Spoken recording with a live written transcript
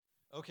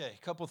Okay,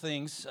 a couple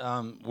things.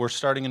 We're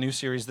starting a new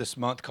series this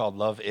month called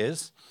Love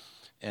Is,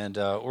 and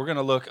we're going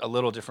to look a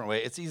little different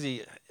way. It's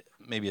easy,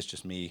 maybe it's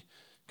just me,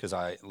 because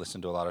I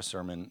listen to a lot of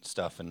sermon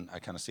stuff and I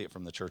kind of see it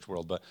from the church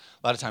world, but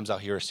a lot of times I'll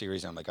hear a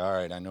series and I'm like, all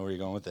right, I know where you're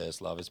going with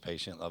this. Love is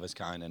patient, love is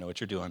kind, I know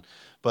what you're doing.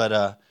 But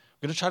I'm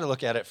going to try to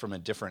look at it from a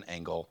different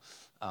angle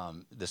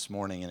this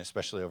morning and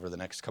especially over the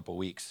next couple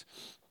weeks.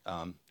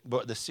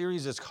 But the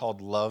series is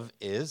called Love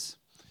Is,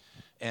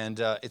 and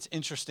it's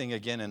interesting,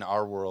 again, in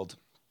our world.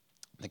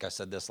 I think I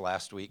said this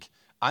last week.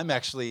 I'm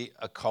actually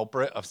a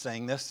culprit of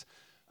saying this.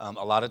 A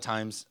lot of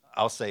times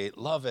I'll say,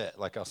 love it.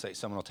 Like I'll say,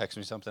 someone will text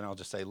me something, I'll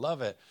just say,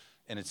 love it.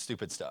 And it's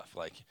stupid stuff.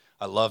 Like,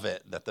 I love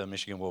it that the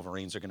Michigan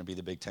Wolverines are going to be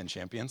the Big Ten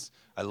champions.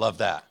 I love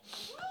that.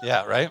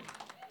 Yeah, right?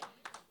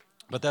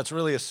 But that's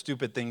really a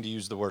stupid thing to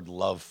use the word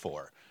love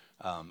for,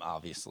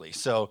 obviously.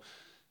 So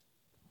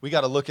we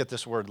got to look at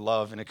this word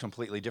love in a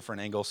completely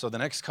different angle. So the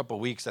next couple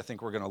weeks, I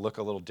think we're going to look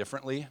a little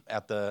differently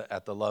at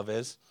the love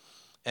is.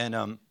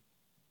 And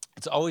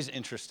it's always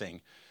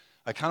interesting.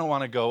 I kind of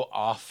want to go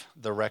off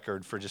the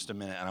record for just a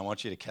minute, and I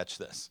want you to catch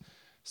this.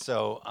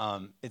 So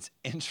it's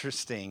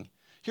interesting.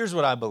 Here's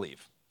what I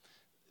believe.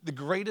 The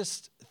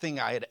greatest thing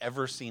I had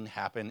ever seen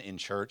happen in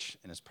church,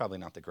 and it's probably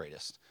not the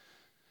greatest,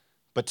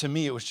 but to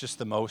me it was just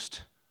the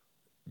most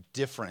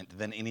different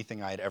than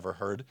anything I had ever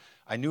heard.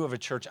 I knew of a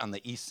church on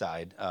the east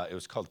side. It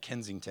was called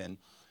Kensington.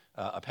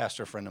 A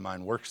pastor friend of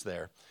mine works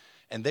there,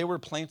 and they were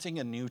planting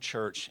a new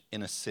church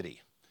in a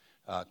city.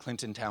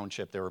 Clinton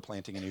Township, they were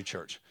planting a new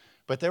church.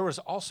 But there was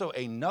also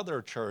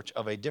another church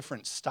of a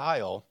different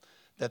style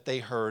that they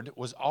heard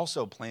was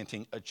also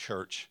planting a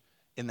church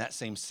in that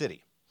same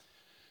city.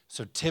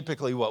 So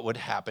typically what would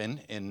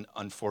happen in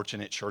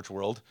unfortunate church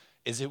world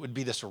is it would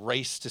be this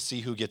race to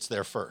see who gets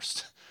there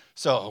first.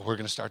 So we're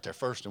going to start there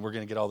first and we're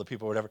going to get all the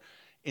people, whatever.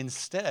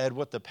 Instead,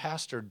 what the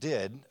pastor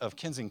did of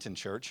Kensington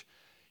Church,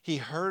 he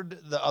heard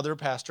the other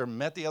pastor,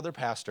 met the other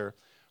pastor,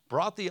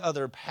 brought the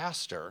other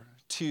pastor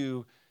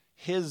to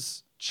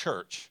his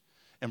church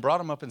and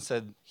brought him up and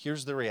said,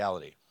 here's the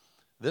reality.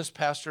 This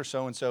pastor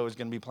so-and-so is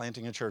going to be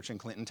planting a church in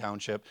Clinton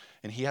Township,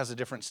 and he has a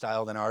different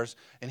style than ours.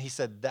 And he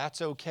said,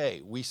 that's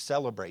okay. We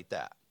celebrate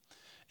that.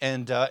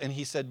 And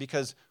he said,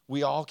 because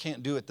we all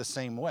can't do it the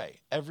same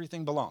way.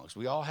 Everything belongs.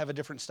 We all have a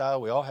different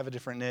style. We all have a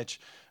different niche.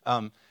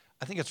 I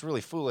think it's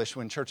really foolish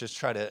when churches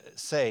try to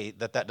say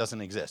that that doesn't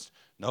exist.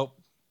 Nope.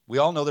 We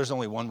all know there's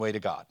only one way to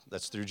God.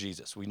 That's through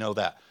Jesus. We know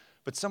that.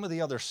 But some of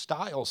the other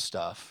style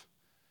stuff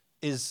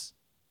is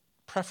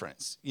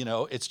preference. You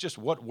know, it's just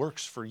what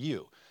works for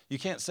you. You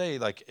can't say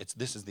like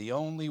this is the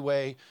only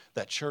way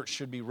that church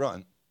should be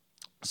run.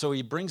 So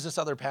he brings this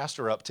other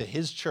pastor up to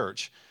his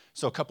church,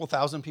 so a couple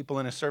thousand people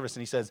in a service,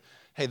 and he says,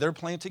 hey, they're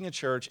planting a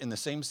church in the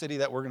same city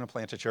that we're going to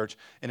plant a church,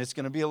 and it's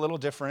going to be a little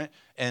different,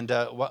 and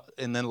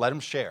then let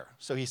them share.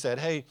 So he said,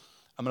 hey,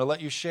 I'm going to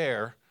let you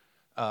share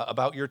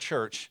about your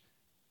church.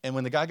 And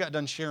when the guy got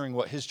done sharing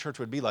what his church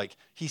would be like,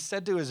 he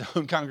said to his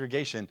own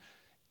congregation,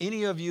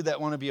 any of you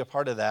that want to be a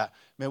part of that,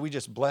 may we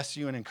just bless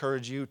you and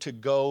encourage you to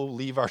go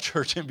leave our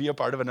church and be a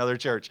part of another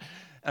church.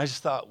 And I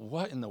just thought,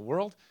 what in the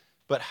world?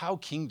 But how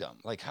kingdom,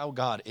 like how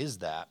God is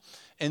that?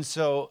 And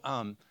so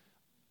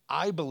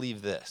I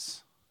believe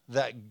this,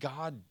 that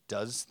God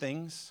does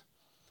things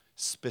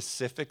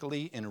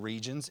specifically in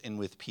regions and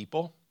with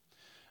people.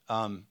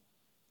 And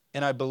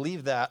I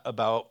believe that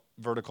about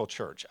Vertical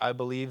Church. I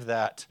believe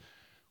that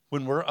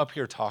when we're up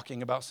here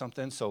talking about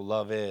something, so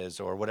love is,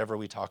 or whatever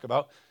we talk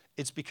about,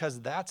 it's because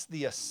that's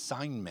the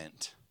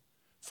assignment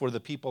for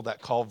the people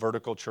that call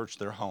Vertical Church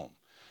their home.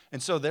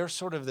 And so there's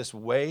sort of this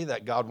way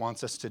that God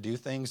wants us to do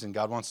things, and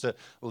God wants to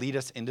lead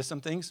us into some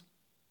things.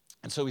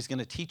 And so he's going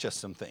to teach us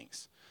some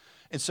things.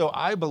 And so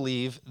I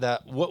believe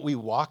that what we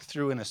walk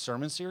through in a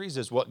sermon series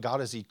is what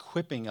God is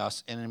equipping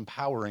us and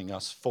empowering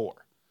us for.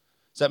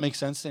 Does that make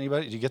sense to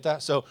anybody? Do you get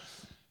that? So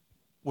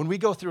when we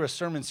go through a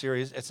sermon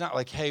series, it's not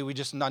like, hey, we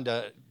just need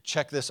to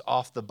check this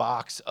off the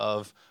box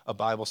of a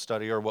Bible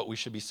study or what we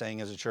should be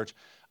saying as a church.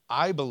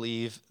 I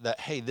believe that,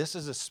 hey, this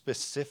is a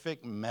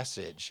specific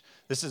message.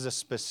 This is a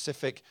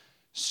specific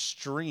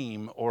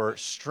stream or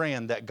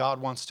strand that God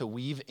wants to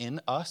weave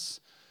in us,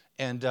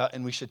 and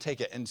we should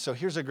take it. And so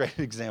here's a great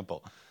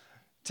example.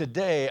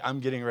 Today, I'm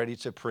getting ready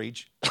to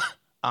preach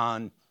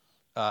on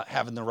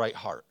having the right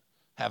heart,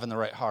 having the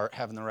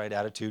right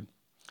attitude,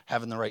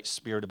 having the right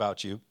spirit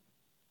about you.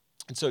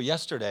 And so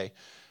yesterday,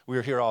 we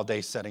were here all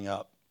day setting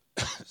up.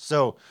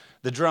 So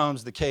the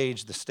drums, the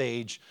cage, the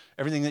stage,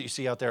 everything that you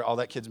see out there, all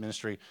that kids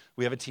ministry,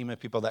 we have a team of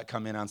people that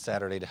come in on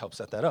Saturday to help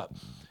set that up.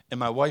 And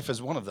my wife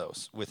is one of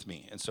those with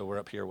me. And so we're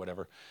up here,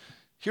 whatever.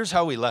 Here's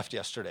how we left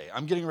yesterday.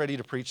 I'm getting ready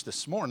to preach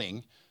this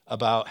morning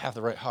about have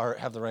the right heart,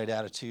 have the right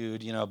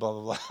attitude, blah,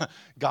 blah, blah.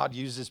 God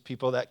uses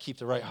people that keep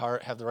the right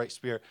heart, have the right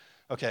spirit.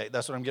 Okay,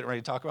 that's what I'm getting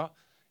ready to talk about.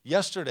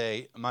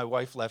 Yesterday, my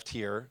wife left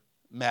here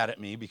mad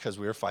at me because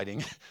we were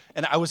fighting.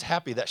 And I was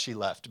happy that she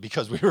left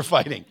because we were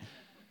fighting.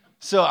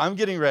 So I'm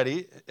getting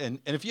ready. And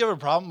if you have a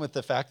problem with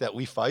the fact that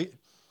we fight,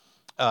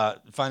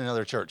 find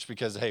another church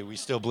because, hey, we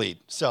still bleed.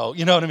 So,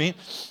 you know what I mean?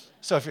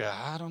 So if you're,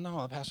 I don't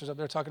know, the pastor's up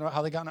there talking about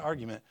how they got in an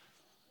argument.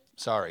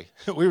 Sorry.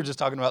 We were just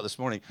talking about this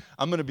morning.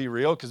 I'm going to be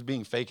real because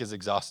being fake is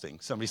exhausting.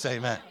 Somebody say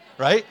amen.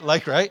 Right?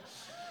 Right?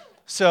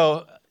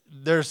 So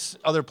there's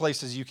other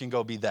places you can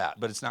go be that,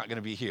 but it's not going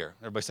to be here.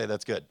 Everybody say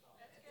that's good.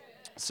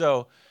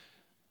 So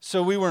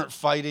we weren't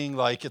fighting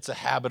like it's a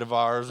habit of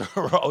ours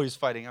or we're always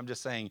fighting. I'm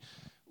just saying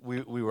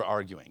we were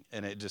arguing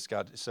and it just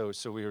got, so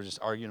we were just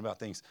arguing about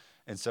things.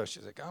 And so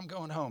she's like, I'm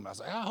going home. I was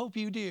like, I hope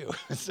you do.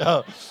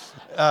 So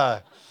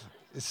I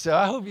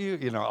hope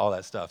all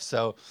that stuff.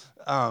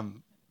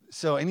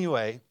 So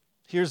anyway,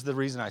 here's the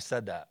reason I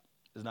said that.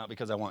 It's not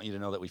because I want you to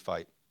know that we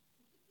fight.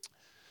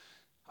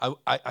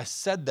 I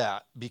said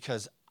that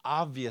because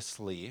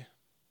obviously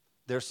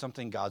there's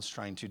something God's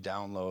trying to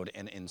download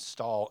and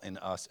install in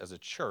us as a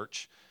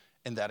church,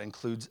 and that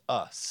includes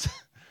us.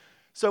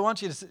 So I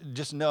want you to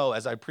just know,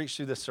 as I preach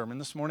through this sermon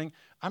this morning,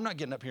 I'm not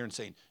getting up here and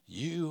saying,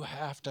 you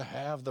have to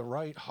have the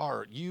right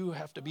heart. You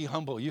have to be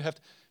humble.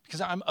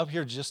 Because I'm up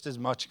here just as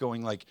much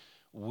going like,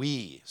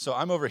 we. So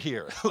I'm over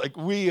here, like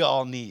we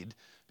all need,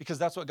 because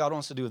that's what God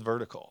wants to do with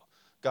Vertical.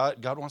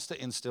 God wants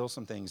to instill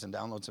some things and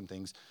download some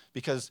things,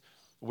 because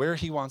where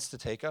he wants to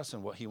take us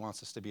and what he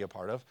wants us to be a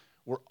part of,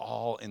 we're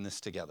all in this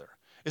together.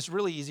 It's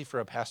really easy for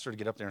a pastor to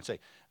get up there and say,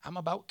 I'm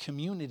about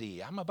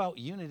community. I'm about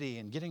unity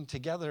and getting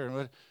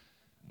together.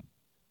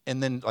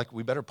 And then,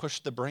 we better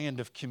push the brand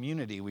of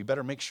community. We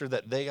better make sure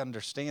that they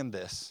understand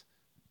this.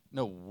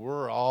 No,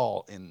 we're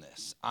all in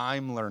this.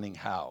 I'm learning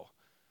how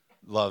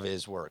love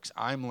is works.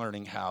 I'm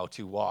learning how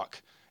to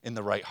walk in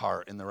the right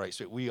heart, in the right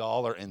spirit. We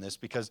all are in this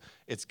because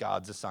it's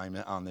God's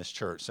assignment on this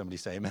church. Somebody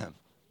say amen.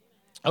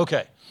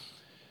 Okay.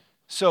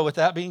 So with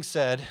that being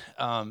said,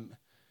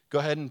 go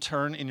ahead and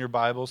turn in your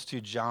Bibles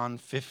to John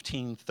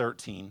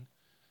 15:13.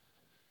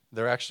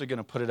 They're actually going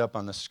to put it up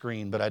on the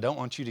screen, but I don't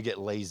want you to get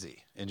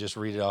lazy and just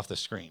read it off the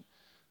screen.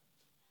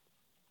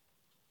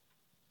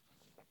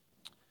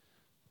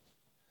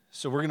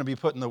 So we're going to be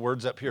putting the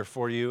words up here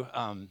for you.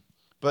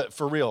 But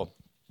for real,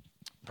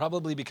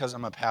 probably because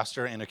I'm a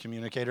pastor and a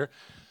communicator,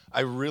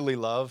 I really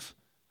love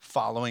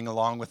following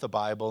along with the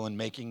Bible and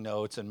making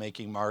notes and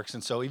making marks.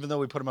 And so even though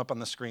we put them up on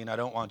the screen, I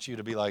don't want you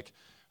to be like,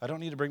 I don't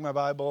need to bring my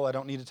Bible. I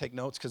don't need to take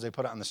notes because they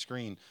put it on the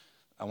screen.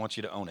 I want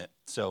you to own it.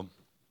 So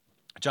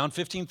John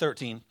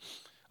 15:13,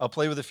 I'll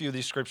play with a few of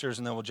these scriptures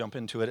and then we'll jump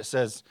into it. It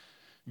says,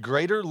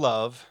 greater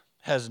love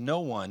has no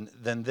one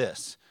than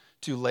this,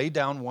 to lay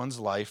down one's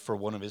life for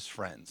one of his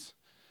friends.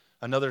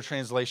 Another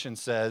translation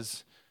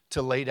says,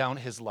 to lay down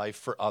his life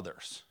for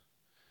others.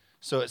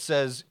 So it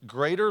says,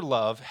 greater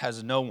love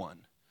has no one.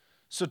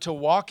 So to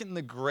walk in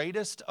the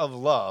greatest of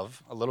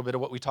love, a little bit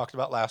of what we talked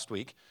about last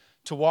week,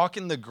 to walk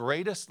in the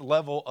greatest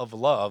level of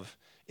love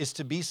is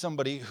to be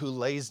somebody who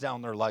lays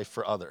down their life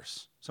for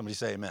others. Somebody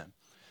say amen.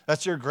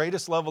 That's your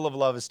greatest level of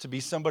love, is to be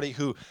somebody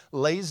who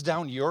lays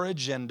down your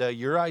agenda,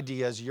 your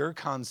ideas, your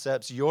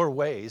concepts, your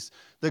ways.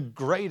 The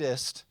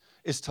greatest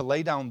is to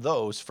lay down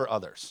those for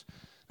others.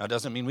 Now, it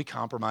doesn't mean we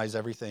compromise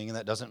everything, and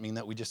that doesn't mean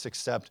that we just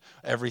accept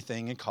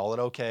everything and call it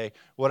okay.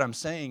 What I'm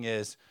saying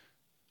is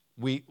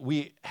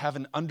we have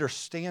an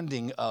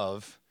understanding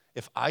of,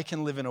 if I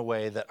can live in a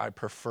way that I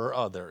prefer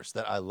others,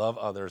 that I love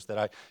others, that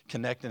I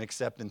connect and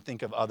accept and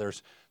think of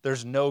others,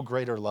 there's no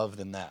greater love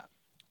than that.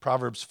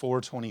 Proverbs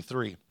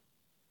 4:23.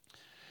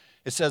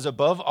 It says,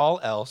 above all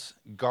else,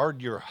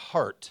 guard your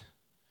heart,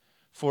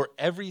 for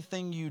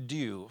everything you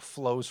do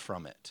flows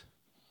from it.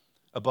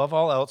 Above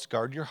all else,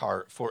 guard your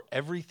heart, for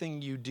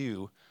everything you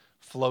do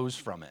flows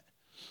from it.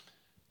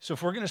 So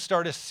if we're going to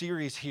start a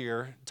series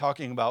here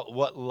talking about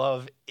what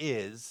love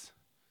is,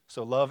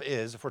 so love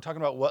is, if we're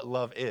talking about what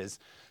love is,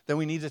 then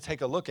we need to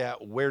take a look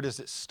at, where does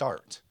it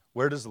start?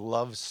 Where does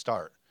love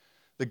start?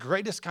 The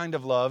greatest kind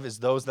of love is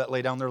those that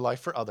lay down their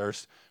life for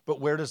others, but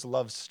where does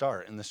love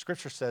start? And the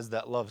scripture says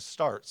that love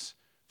starts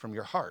from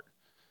your heart.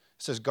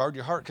 It says guard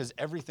your heart because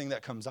everything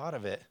that comes out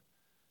of it,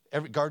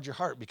 guard your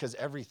heart because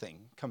everything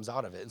comes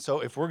out of it. And so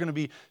if we're going to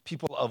be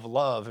people of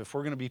love, if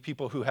we're going to be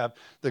people who have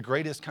the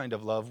greatest kind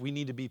of love, we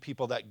need to be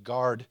people that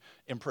guard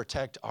and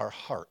protect our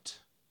heart.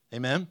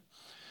 Amen?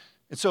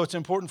 And so it's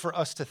important for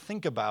us to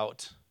think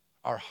about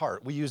our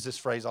heart. We use this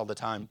phrase all the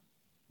time.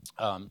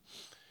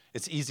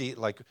 It's easy,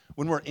 like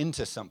when we're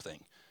into something.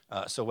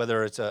 So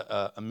whether it's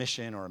a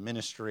mission or a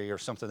ministry or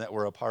something that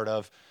we're a part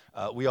of,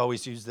 we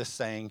always use this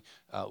saying.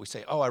 We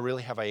say, oh, I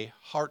really have a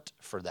heart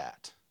for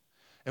that.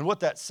 And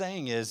what that's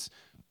saying is,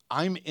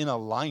 I'm in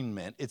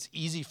alignment. It's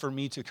easy for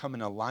me to come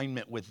in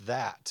alignment with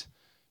that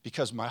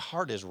because my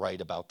heart is right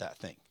about that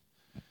thing.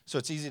 So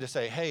it's easy to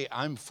say, hey,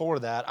 I'm for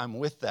that, I'm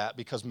with that,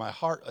 because my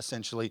heart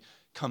essentially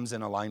comes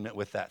in alignment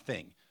with that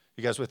thing.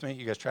 You guys with me?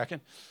 You guys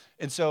tracking?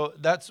 And so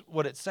that's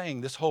what it's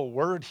saying. This whole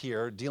word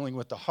here, dealing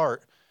with the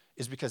heart,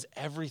 is because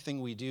everything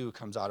we do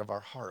comes out of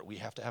our heart. We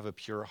have to have a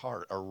pure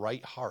heart, a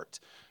right heart.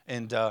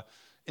 And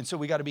so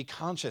we got to be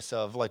conscious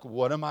of,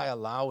 what am I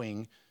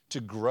allowing to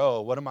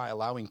grow? What am I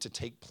allowing to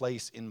take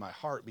place in my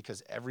heart?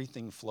 Because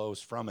everything flows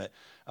from it.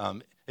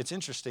 It's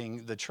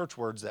interesting, the church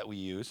words that we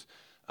use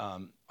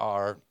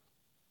are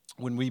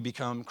when we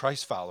become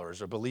Christ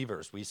followers or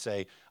believers, we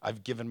say,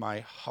 I've given my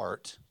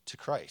heart to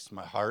Christ.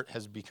 My heart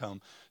has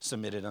become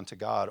submitted unto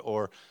God.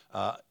 Or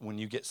when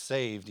you get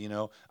saved,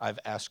 I've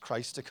asked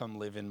Christ to come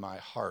live in my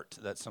heart.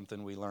 That's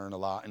something we learn a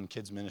lot in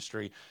kids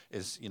ministry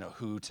is,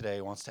 who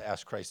today wants to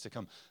ask Christ to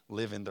come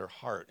live in their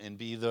heart and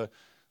be the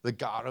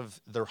God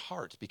of their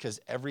heart, because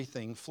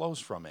everything flows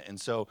from it. And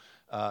so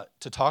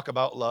to talk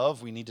about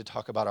love, we need to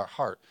talk about our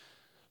heart.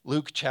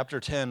 Luke chapter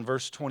 10,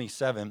 verse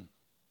 27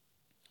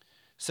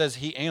 says,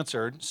 he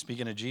answered,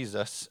 speaking of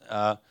Jesus,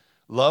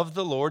 love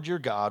the Lord your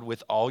God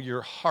with all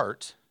your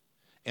heart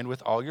and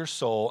with all your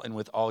soul and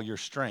with all your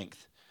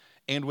strength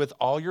and with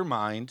all your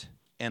mind,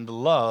 and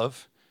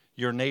love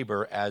your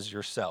neighbor as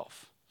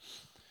yourself.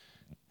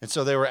 And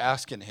so they were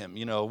asking him,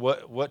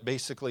 what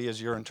basically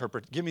is your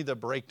give me the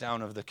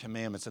breakdown of the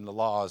commandments and the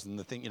laws and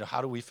the thing,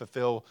 how do we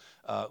fulfill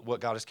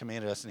what God has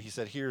commanded us? And he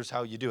said, here's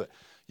how you do it.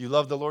 You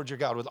love the Lord your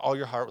God with all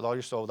your heart, with all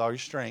your soul, with all your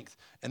strength,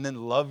 and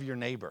then love your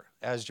neighbor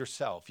as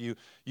yourself.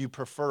 You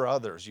prefer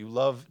others. You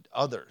love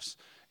others.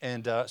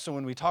 And so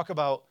when we talk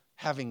about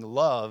having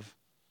love,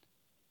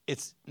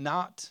 it's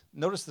not,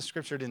 notice the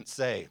scripture didn't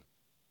say,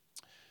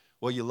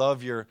 well, you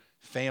love your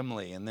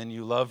family, and then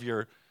you love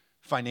your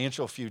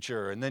financial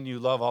future, and then you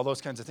love all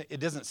those kinds of things. It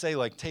doesn't say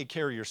like take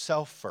care of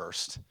yourself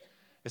first.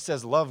 It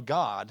says love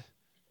God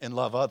and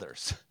love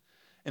others.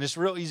 And it's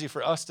real easy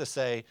for us to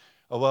say,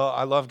 oh, well,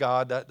 I love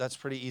God. That's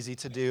pretty easy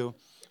to do.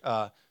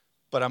 But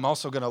I'm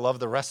also going to love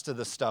the rest of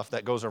the stuff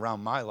that goes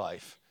around my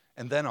life,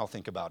 and then I'll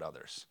think about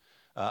others.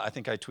 I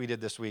think I tweeted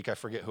this week, I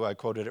forget who I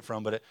quoted it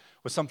from, but it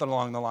was something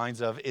along the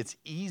lines of, it's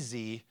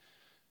easy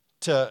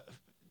to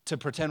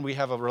pretend we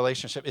have a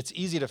relationship. It's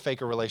easy to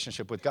fake a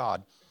relationship with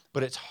God,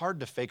 but it's hard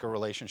to fake a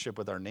relationship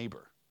with our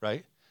neighbor,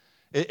 right?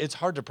 It's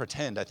hard to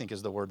pretend, I think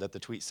is the word that the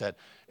tweet said.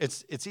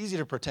 It's easy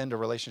to pretend a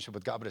relationship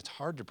with God, but it's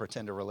hard to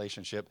pretend a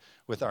relationship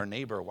with our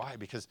neighbor. Why?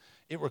 Because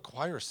it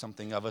requires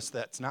something of us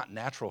that's not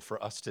natural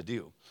for us to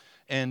do.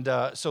 And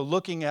so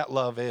looking at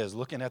love is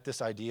looking at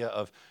this idea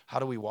of how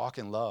do we walk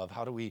in love?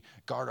 How do we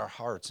guard our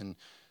hearts? And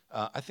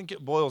I think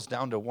it boils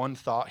down to one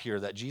thought here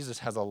that Jesus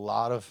has a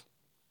lot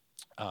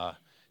of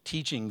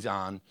teachings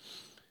on,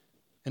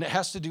 and it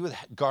has to do with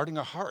guarding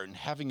our heart and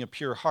having a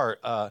pure heart.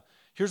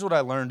 Here's what I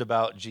learned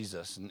about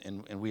Jesus,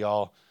 and we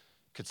all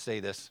could say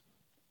this.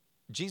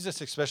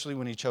 Jesus, especially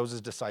when he chose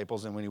his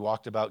disciples and when he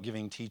walked about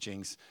giving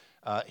teachings,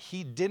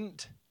 he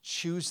didn't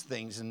choose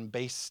things and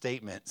base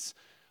statements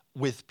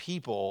with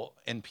people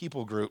and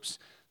people groups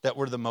that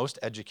were the most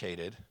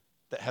educated,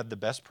 that had the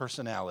best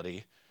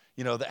personality,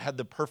 that had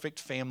the perfect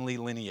family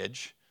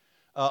lineage.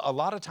 A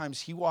lot of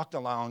times he walked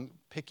along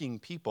picking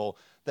people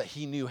that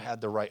he knew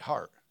had the right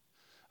heart.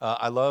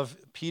 I love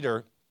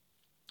Peter.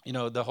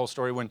 The whole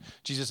story when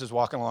Jesus is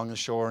walking along the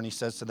shore and he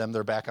says to them,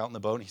 they're back out in the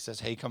boat, and he says,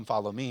 hey, come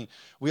follow me.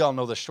 We all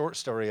know the short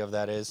story of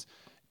that is,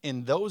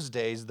 in those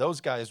days,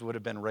 those guys would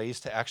have been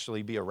raised to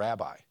actually be a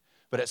rabbi.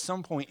 But at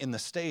some point in the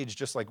stage,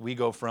 just like we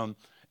go from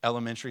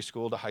elementary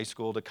school to high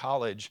school to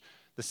college,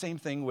 the same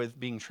thing with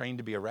being trained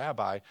to be a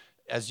rabbi,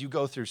 as you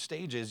go through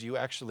stages, you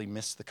actually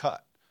miss the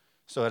cut.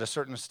 So at a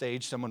certain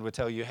stage, someone would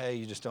tell you, hey,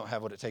 you just don't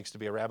have what it takes to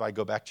be a rabbi,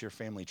 go back to your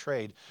family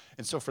trade.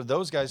 And so for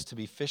those guys to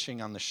be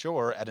fishing on the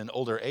shore at an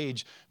older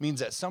age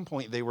means at some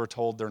point they were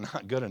told they're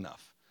not good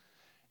enough.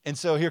 And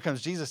so here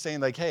comes Jesus saying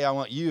like, hey, I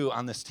want you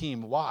on this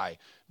team. Why?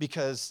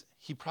 Because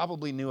he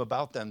probably knew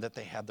about them that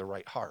they had the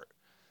right heart.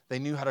 They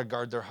knew how to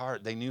guard their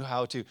heart. They knew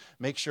how to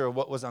make sure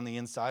what was on the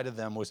inside of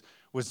them was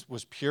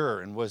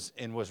pure and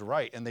was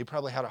right. And they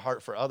probably had a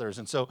heart for others.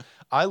 And so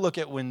I look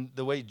at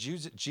the way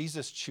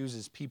Jesus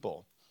chooses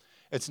people.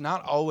 It's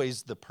not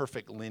always the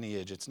perfect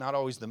lineage. It's not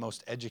always the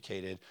most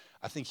educated.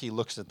 I think he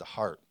looks at the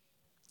heart.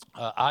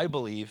 I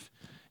believe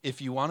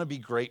if you want to be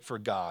great for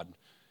God,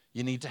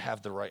 you need to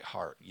have the right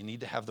heart. You need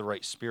to have the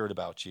right spirit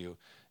about you.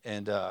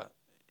 And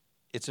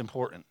it's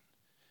important.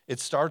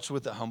 It starts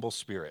with a humble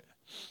spirit.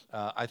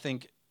 I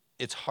think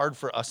it's hard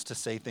for us to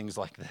say things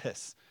like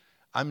this.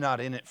 I'm not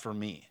in it for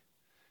me.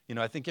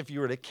 I think if you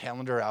were to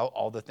calendar out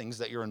all the things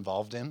that you're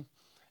involved in,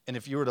 and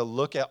if you were to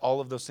look at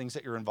all of those things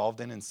that you're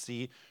involved in and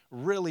see,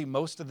 really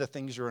most of the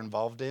things you're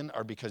involved in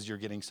are because you're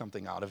getting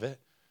something out of it.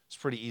 It's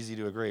pretty easy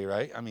to agree,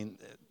 right? I mean,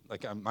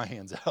 like my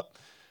hand's up.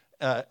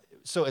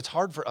 So it's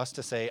hard for us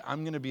to say,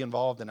 I'm going to be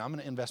involved and I'm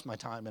going to invest my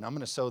time and I'm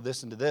going to sow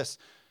this into this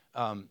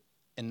and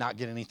not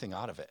get anything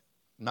out of it.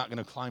 I'm not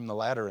going to climb the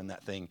ladder in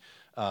that thing.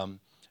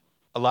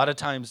 A lot of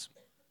times,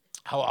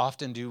 how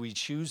often do we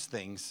choose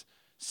things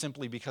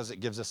simply because it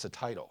gives us a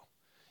title?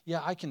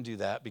 Yeah, I can do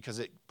that because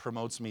it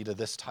promotes me to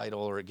this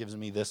title or it gives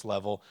me this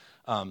level,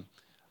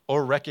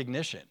 or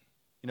recognition.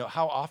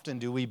 How often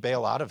do we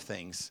bail out of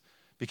things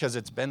because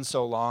it's been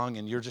so long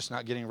and you're just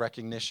not getting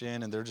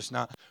recognition and they're just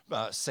not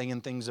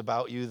saying things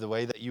about you the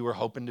way that you were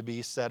hoping to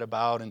be said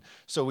about. And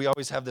so we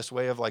always have this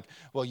way of like,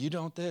 well, you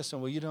don't this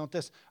and well, you don't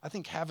this. I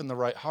think having the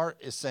right heart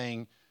is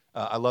saying,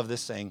 I love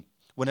this saying,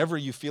 whenever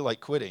you feel like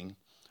quitting,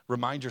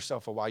 remind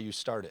yourself of why you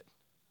started.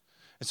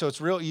 And so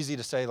it's real easy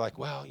to say like,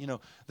 well,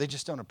 they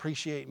just don't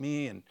appreciate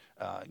me and,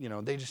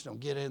 they just don't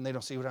get it and they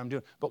don't see what I'm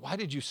doing. But why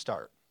did you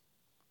start?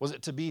 Was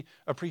it to be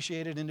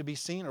appreciated and to be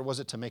seen, or was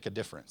it to make a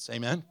difference?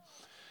 Amen?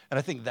 And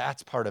I think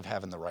that's part of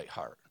having the right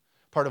heart.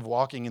 Part of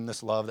walking in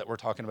this love that we're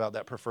talking about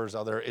that prefers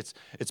other.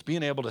 It's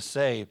being able to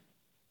say,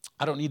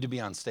 I don't need to be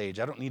on stage.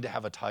 I don't need to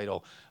have a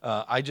title.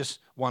 I just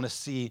want to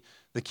see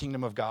the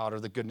kingdom of God or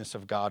the goodness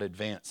of God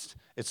advanced.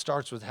 It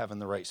starts with having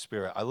the right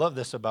spirit. I love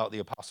this about the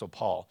Apostle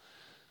Paul.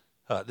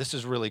 This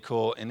is really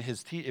cool. In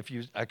his,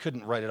 I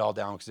couldn't write it all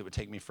down because it would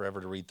take me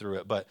forever to read through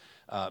it. But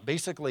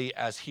basically,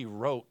 as he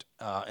wrote,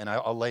 and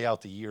I'll lay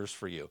out the years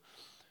for you.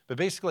 But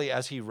basically,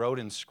 as he wrote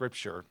in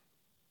Scripture,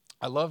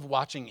 I love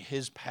watching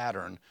his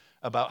pattern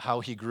about how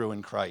he grew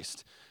in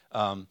Christ.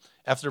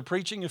 After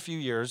preaching a few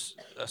years,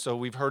 so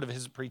we've heard of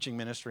his preaching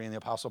ministry, and the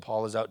Apostle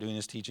Paul is out doing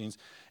his teachings.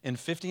 In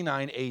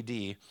 59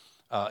 A.D.,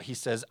 he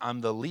says,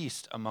 I'm the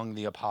least among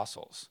the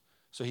apostles.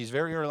 So he's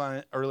very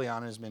early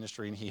on in his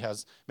ministry, and he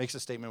makes a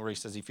statement where he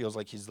says he feels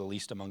like he's the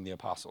least among the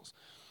apostles.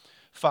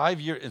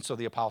 5 years, and so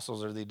the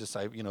apostles are the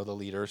disciples, the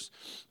leaders.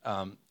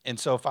 And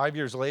so 5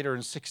 years later,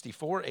 in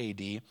 64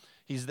 A.D.,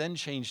 he's then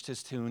changed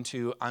his tune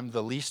to, I'm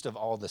the least of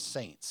all the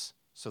saints,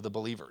 so the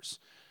believers.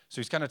 So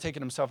he's kind of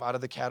taken himself out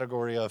of the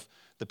category of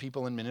the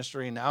people in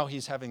ministry, and now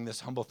he's having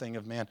this humble thing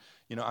of, man,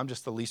 I'm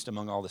just the least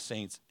among all the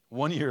saints.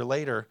 1 year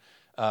later,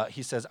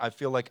 he says, I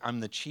feel like I'm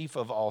the chief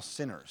of all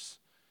sinners.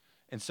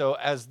 And so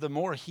as the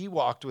more he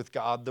walked with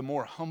God, the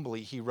more humbly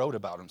he wrote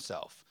about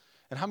himself.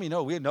 And how many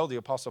know? We know the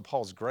Apostle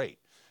Paul's great.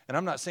 And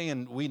I'm not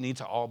saying we need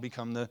to all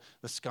become the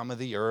scum of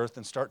the earth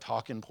and start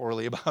talking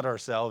poorly about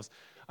ourselves.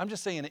 I'm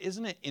just saying,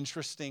 isn't it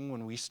interesting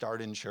when we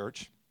start in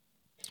church?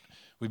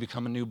 We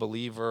become a new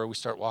believer. We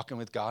start walking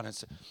with God and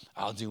say,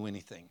 I'll do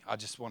anything. I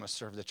just want to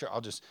serve the church.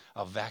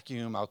 I'll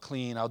vacuum, I'll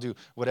clean, I'll do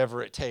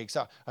whatever it takes.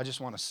 I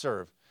just want to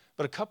serve.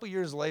 But a couple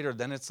years later,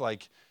 then it's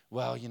like,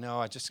 well,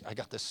 I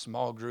got this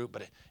small group,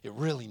 but it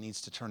really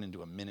needs to turn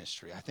into a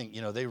ministry. I think,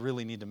 they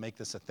really need to make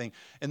this a thing.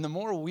 And the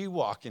more we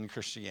walk in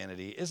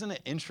Christianity, isn't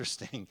it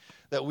interesting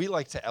that we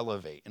like to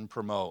elevate and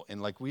promote,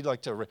 and like we'd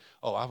like to,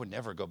 I would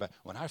never go back.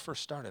 When I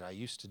first started, I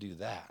used to do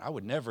that. I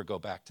would never go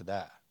back to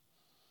that,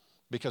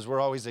 because we're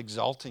always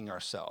exalting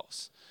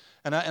ourselves.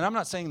 And I'm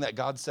not saying that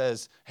God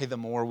says, hey, the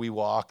more we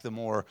walk, the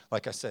more,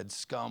 like I said,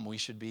 scum we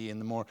should be,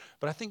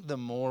 but I think the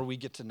more we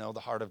get to know the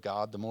heart of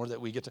God, the more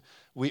that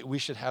we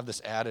should have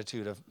this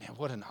attitude of, man,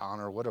 what an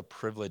honor, what a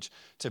privilege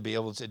to be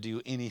able to do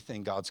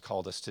anything God's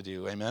called us to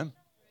do. Amen?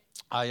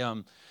 I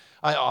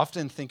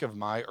often think of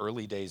my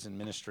early days in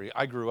ministry.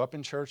 I grew up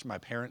in church. My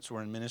parents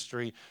were in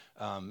ministry,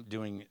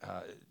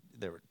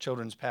 they were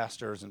children's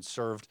pastors and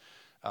served.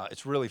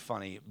 It's really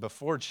funny.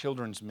 Before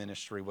children's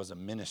ministry was a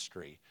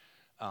ministry,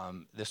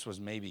 this was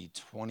maybe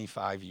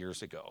 25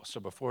 years ago. So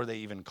before they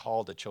even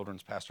called a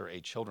children's pastor,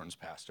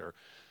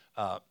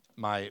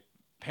 my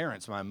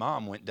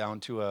mom went down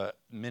to a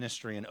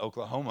ministry in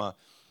Oklahoma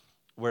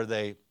where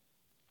they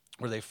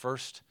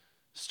first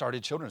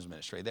started children's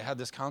ministry. They had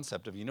this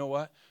concept of,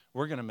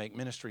 we're going to make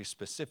ministry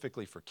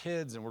specifically for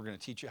kids, and we're going to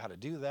teach you how to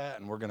do that,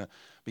 and we're going to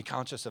be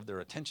conscious of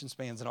their attention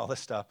spans and all this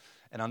stuff.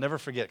 And I'll never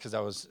forget, because I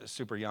was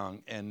super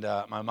young, and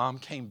my mom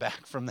came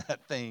back from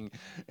that thing,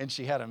 and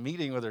she had a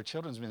meeting with her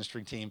children's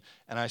ministry team,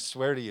 and I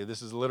swear to you,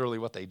 this is literally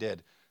what they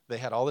did. They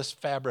had all this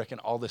fabric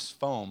and all this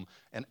foam,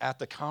 and at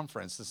the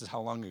conference, this is how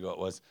long ago it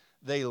was,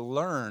 they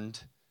learned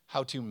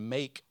how to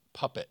make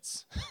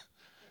puppets.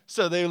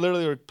 So they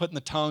literally were putting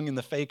the tongue in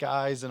the fake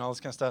eyes and all this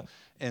kind of stuff.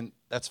 And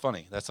that's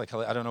funny. That's like,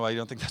 I don't know why you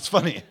don't think that's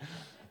funny.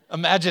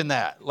 Imagine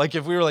that. Like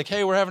if we were like,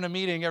 hey, we're having a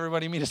meeting,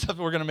 everybody meet us up,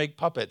 we're going to make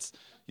puppets.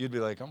 You'd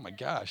be like, oh my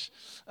gosh.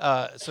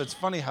 So it's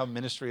funny how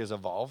ministry has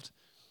evolved.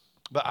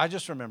 But I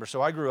just remember,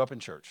 so I grew up in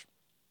church,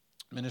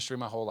 ministry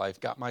my whole life,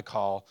 got my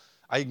call.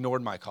 I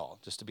ignored my call,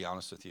 just to be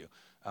honest with you.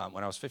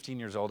 When I was 15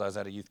 years old, I was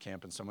at a youth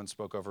camp, and someone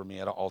spoke over me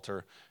at an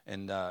altar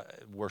and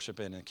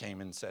worshiping, and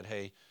came and said,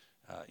 hey,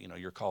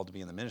 you're called to be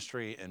in the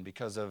ministry. And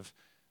because of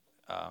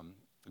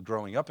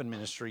growing up in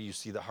ministry, you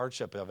see the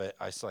hardship of it.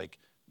 I was like,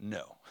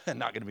 no, I'm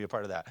not going to be a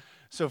part of that.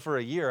 So for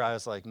a year, I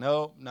was like,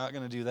 no, not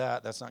going to do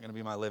that. That's not going to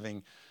be my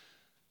living.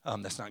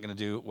 That's not going to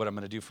do what I'm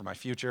going to do for my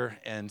future.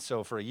 And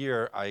so for a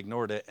year, I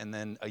ignored it. And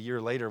then a year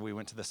later, we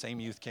went to the same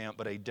youth camp,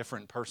 but a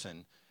different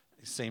person,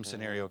 same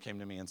scenario, came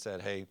to me and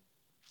said, hey,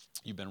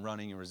 you've been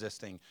running and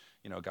resisting.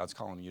 God's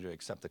calling you to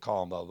accept the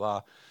call, and blah, blah,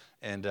 blah.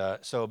 And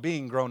so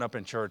being grown up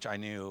in church, I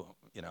knew,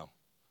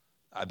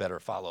 I better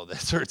follow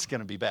this or it's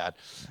going to be bad.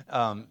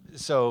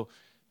 So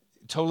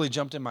totally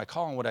jumped in my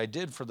call. And what I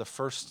did for the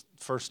first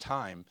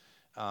time,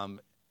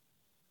 I'm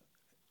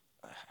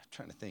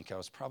trying to think, I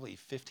was probably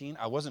 15.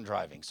 I wasn't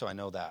driving, so I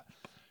know that.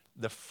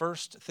 The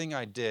first thing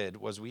I did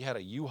was we had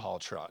a U-Haul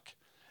truck.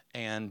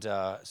 And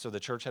so the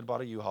church had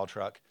bought a U-Haul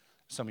truck.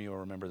 Some of you will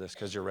remember this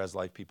because you're Res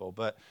Life people.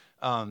 But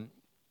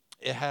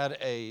it had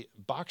a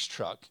box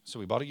truck. So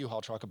we bought a U-Haul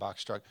truck, a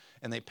box truck,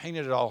 and they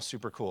painted it all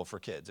super cool for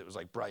kids. It was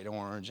like bright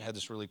orange. It had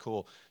this really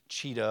cool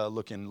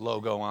cheetah-looking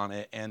logo on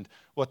it. And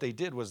what they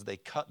did was they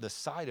cut the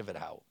side of it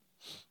out.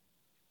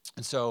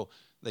 And so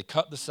they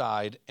cut the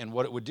side, and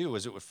what it would do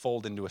is it would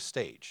fold into a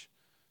stage.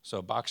 So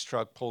a box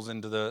truck pulls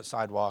into the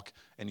sidewalk,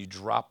 and you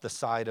drop the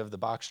side of the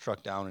box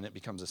truck down, and it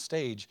becomes a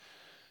stage.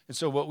 And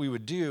so what we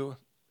would do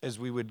is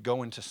we would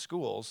go into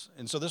schools.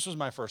 And so this was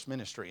my first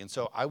ministry. And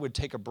so I would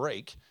take a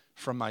break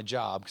from my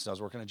job because I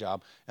was working a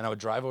job, and I would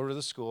drive over to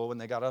the school when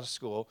they got out of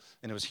school,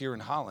 and it was here in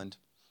Holland,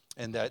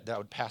 and that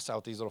would pass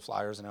out these little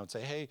flyers, and I would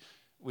say, hey,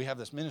 we have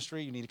this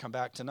ministry, you need to come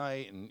back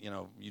tonight, and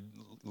you'd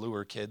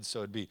lure kids, so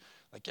it'd be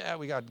like, yeah,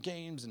 we got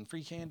games and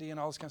free candy and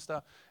all this kind of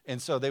stuff.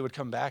 And so they would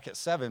come back at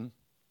 7,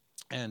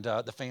 and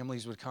the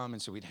families would come,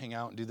 and so we'd hang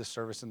out and do the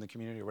service in the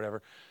community or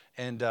whatever.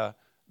 And the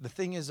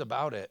thing is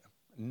about it,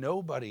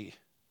 nobody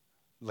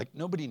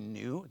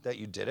knew that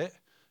you did it.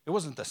 It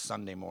wasn't the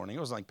Sunday morning. It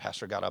wasn't like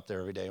pastor got up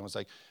there every day and was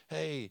like,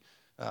 hey,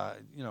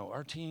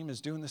 our team is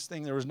doing this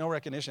thing. There was no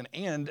recognition,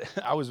 and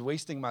I was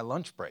wasting my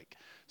lunch break.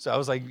 So I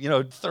was like,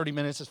 30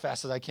 minutes as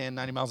fast as I can,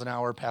 90 miles an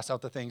hour, pass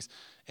out the things.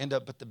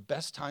 But the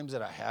best times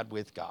that I had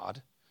with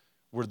God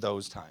were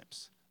those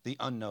times, the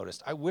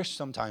unnoticed. I wish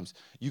sometimes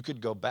you could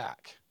go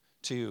back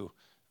to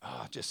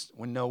just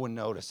when no one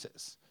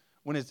notices.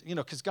 When it's,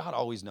 because God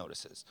always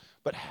notices,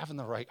 but having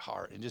the right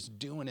heart and just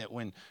doing it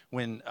when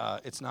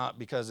it's not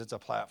because it's a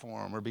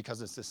platform or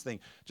because it's this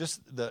thing.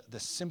 Just the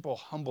simple,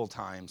 humble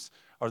times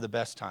are the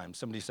best times.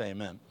 Somebody say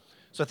amen.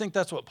 So I think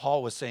that's what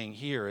Paul was saying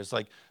here is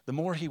like the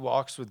more he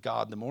walks with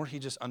God, the more he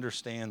just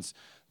understands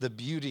the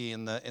beauty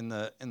and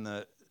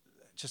the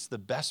just the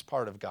best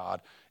part of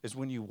God is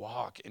when you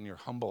walk and you're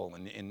humble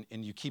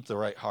and you keep the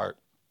right heart.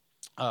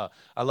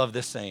 I love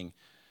this saying.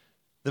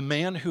 The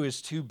man who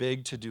is too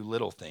big to do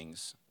little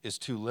things is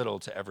too little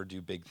to ever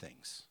do big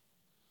things.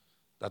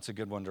 That's a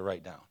good one to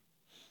write down.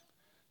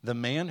 The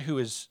man who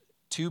is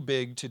too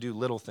big to do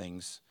little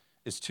things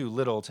is too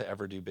little to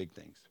ever do big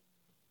things.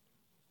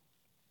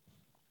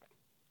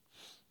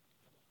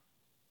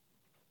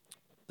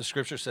 The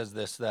scripture says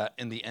this, that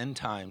in the end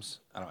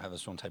times, I don't have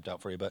this one typed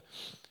out for you, but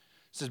it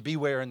says,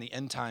 beware, in the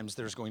end times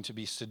there's going to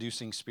be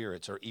seducing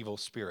spirits or evil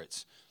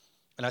spirits.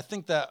 And I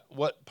think that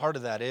what part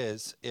of that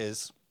is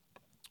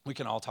we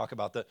can all talk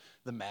about the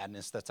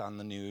madness that's on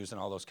the news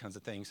and all those kinds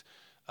of things.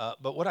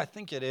 But what I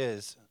think it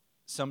is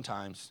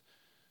sometimes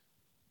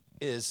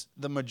is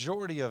the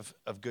majority of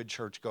good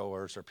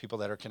churchgoers or people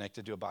that are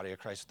connected to a body of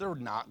Christ, they're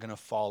not going to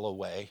fall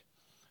away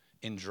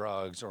in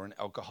drugs or in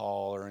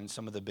alcohol or in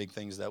some of the big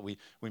things that we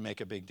make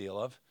a big deal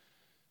of.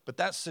 But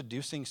that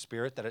seducing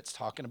spirit that it's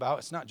talking about,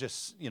 it's not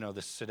just,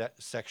 the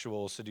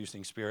sexual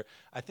seducing spirit.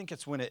 I think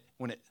it's when it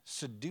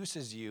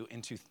seduces you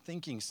into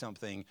thinking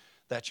something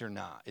that you're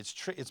not.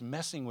 It's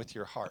messing with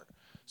your heart.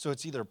 So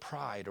it's either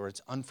pride or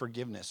it's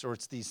unforgiveness or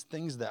it's these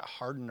things that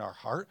harden our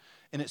heart,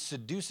 and it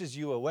seduces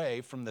you away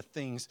from the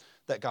things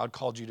that God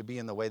called you to be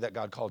and the way that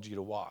God called you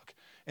to walk.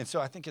 And so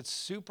I think it's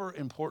super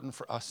important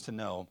for us to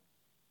know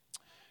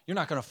you're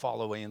not going to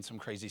fall away in some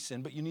crazy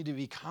sin, but you need to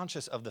be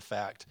conscious of the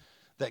fact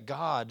that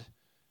God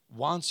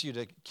wants you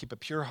to keep a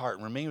pure heart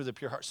and remain with a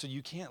pure heart. So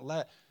you can't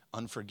let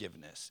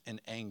unforgiveness and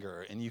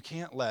anger, and you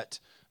can't let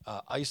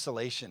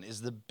isolation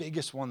is the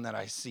biggest one that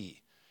I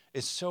see.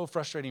 It's so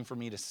frustrating for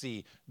me to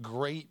see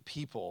great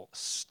people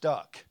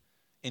stuck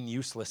in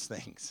useless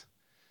things.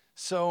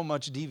 So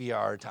much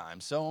DVR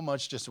time, so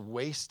much just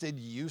wasted,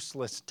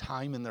 useless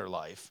time in their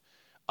life,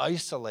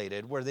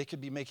 isolated, where they could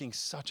be making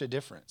such a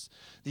difference.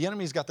 The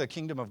enemy's got the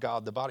kingdom of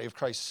God, the body of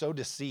Christ, so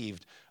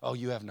deceived. Oh,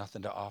 you have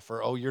nothing to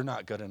offer. Oh, you're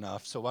not good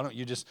enough. So why don't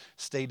you just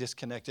stay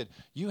disconnected?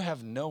 You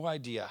have no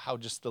idea how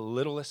just the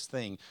littlest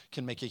thing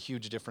can make a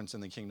huge difference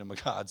in the kingdom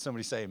of God.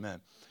 Somebody say amen.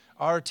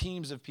 Our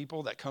teams of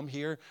people that come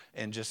here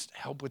and just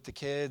help with the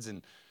kids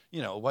and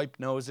wipe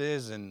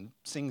noses and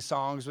sing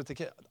songs with the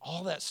kids,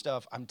 all that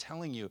stuff, I'm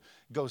telling you,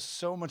 goes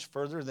so much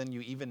further than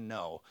you even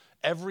know.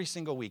 Every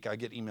single week I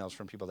get emails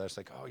from people that's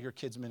like, oh, your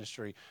kids'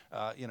 ministry,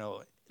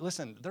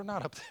 listen, they're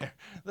not up there.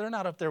 They're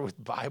not up there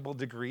with Bible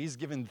degrees,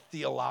 giving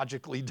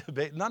theologically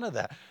debate, none of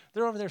that.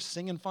 They're over there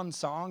singing fun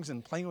songs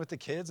and playing with the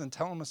kids and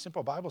telling them a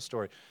simple Bible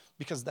story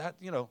because that,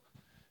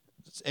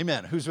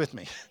 amen, who's with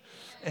me?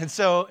 And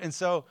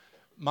so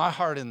my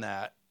heart in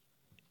that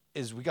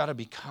is we got to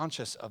be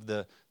conscious of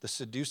the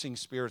seducing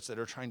spirits that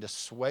are trying to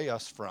sway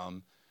us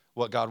from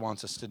what God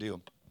wants us to do.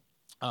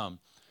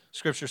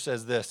 Scripture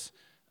says this.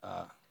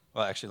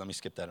 Actually, let me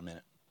skip that a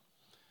minute.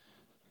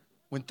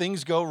 When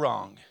things go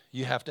wrong,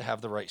 you have to have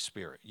the right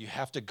spirit. You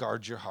have to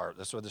guard your heart.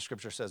 That's what the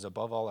scripture says.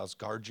 Above all else,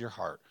 guard your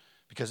heart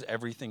because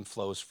everything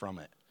flows from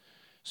it.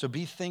 So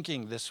be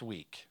thinking this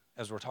week,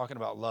 as we're talking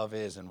about love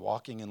is and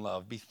walking in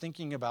love, be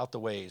thinking about the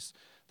ways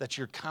that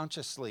you're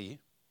consciously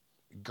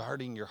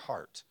guarding your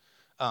heart.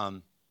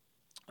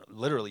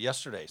 Literally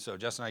yesterday, so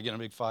Jess and I get in a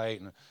big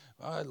fight, and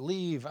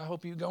leave, I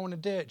hope you go in a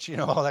ditch,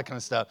 all that kind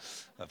of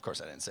stuff. Of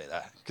course, I didn't say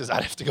that, because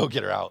I'd have to go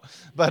get her out.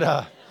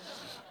 But,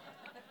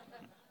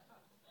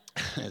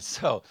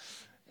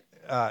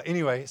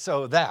 anyway,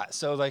 so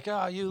like,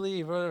 you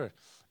leave, whatever.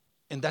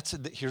 And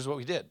here's what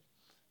we did.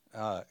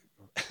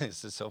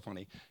 This is so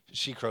funny.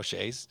 She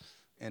crochets,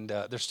 and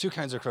there's two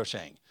kinds of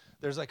crocheting.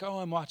 There's like,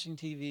 I'm watching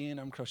TV, and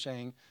I'm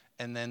crocheting.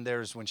 And then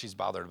there's when she's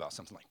bothered about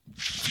something like,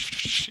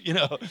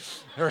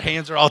 her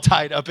hands are all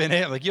tied up in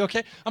it. I'm like, you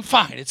okay? I'm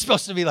fine. It's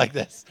supposed to be like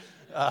this.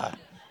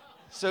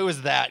 So it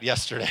was that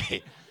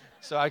yesterday.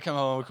 So I come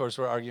home, of course,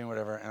 we're arguing,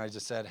 whatever, and I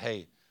just said,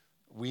 hey,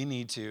 we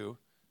need to,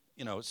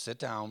 sit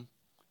down,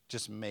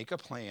 just make a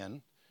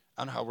plan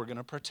on how we're going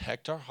to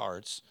protect our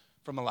hearts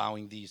from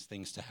allowing these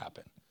things to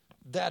happen.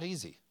 That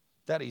easy.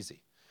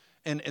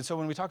 And so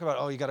when we talk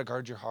about, you got to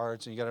guard your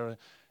hearts, and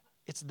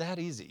it's that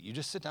easy. You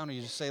just sit down and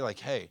you just say, like,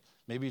 hey,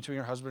 maybe between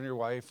your husband and your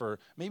wife, or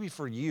maybe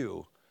for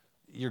you,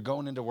 you're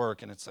going into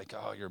work and it's like,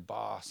 your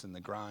boss and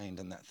the grind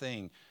and that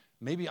thing.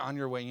 Maybe on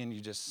your way in,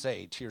 you just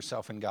say to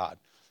yourself and God,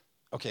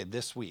 okay,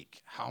 this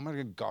week, how am I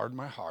going to guard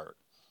my heart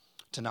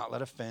to not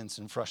let offense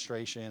and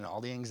frustration and all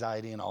the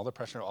anxiety and all the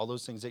pressure, all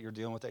those things that you're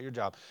dealing with at your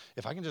job,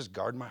 if I can just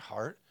guard my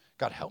heart,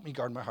 God, help me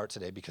guard my heart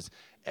today, because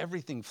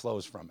everything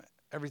flows from it.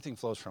 Everything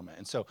flows from it.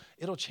 And so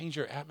it'll change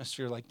your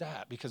atmosphere like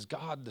that, because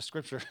God, the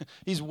scripture,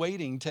 he's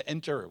waiting to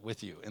enter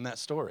with you in that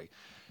story.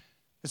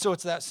 And so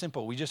it's that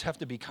simple. We just have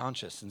to be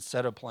conscious and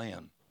set a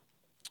plan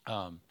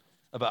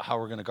about how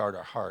we're going to guard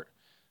our heart.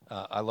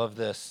 I love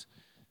this.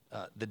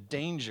 The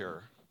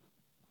danger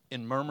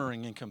in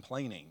murmuring and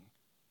complaining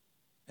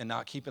and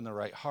not keeping the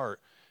right heart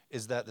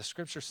is that the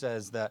scripture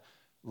says that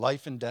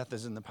life and death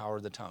is in the power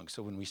of the tongue.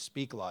 So when we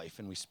speak life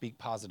and we speak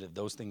positive,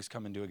 those things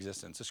come into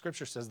existence. The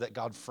scripture says that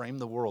God framed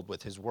the world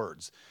with his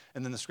words.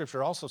 And then the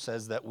scripture also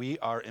says that we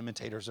are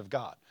imitators of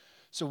God.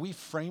 So we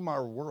frame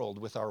our world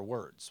with our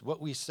words.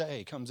 What we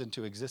say comes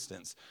into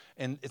existence.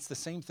 And it's the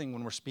same thing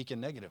when we're speaking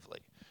negatively.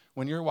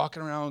 When you're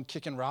walking around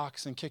kicking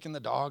rocks and kicking the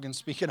dog and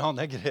speaking all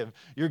negative,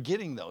 you're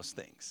getting those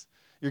things.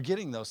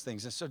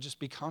 And so just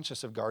be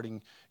conscious of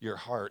guarding your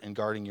heart and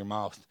guarding your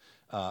mouth.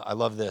 I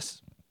love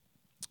this.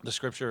 The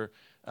scripture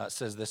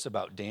says this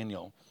about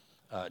Daniel.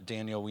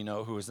 Daniel, we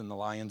know, who is in the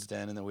lion's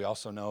den, and then we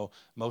also know,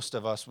 most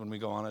of us, when we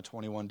go on a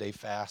 21-day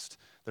fast,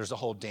 there's a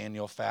whole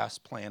Daniel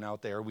fast plan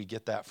out there. We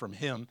get that from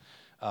him.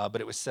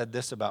 But it was said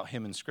this about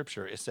him in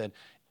scripture. It said,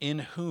 in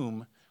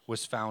whom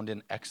was found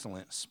an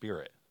excellent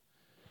spirit.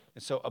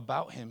 And so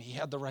about him, he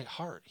had the right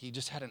heart. He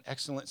just had an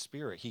excellent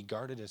spirit. He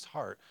guarded his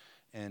heart.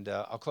 And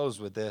I'll close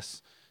with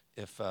this,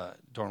 if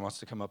Dorn wants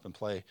to come up and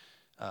play.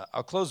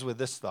 I'll close with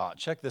this thought.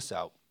 Check this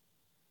out.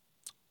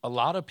 A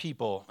lot of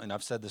people, and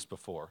I've said this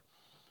before,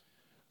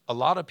 a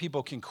lot of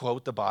people can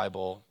quote the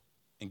Bible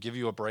and give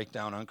you a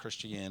breakdown on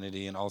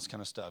Christianity and all this kind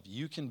of stuff.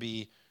 You can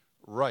be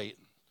right.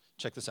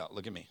 Check this out.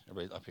 Look at me,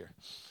 everybody up here.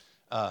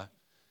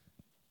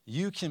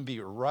 You can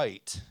be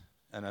right,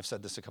 and I've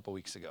said this a couple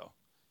weeks ago.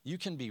 You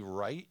can be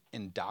right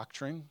in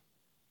doctrine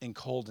and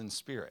cold in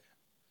spirit.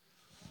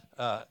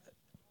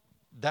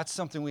 That's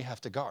something we have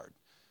to guard.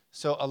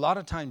 So a lot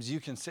of times you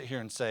can sit here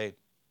and say,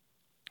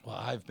 well,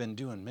 I've been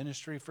doing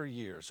ministry for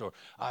years, or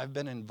I've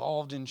been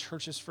involved in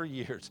churches for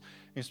years,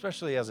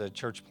 especially as a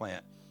church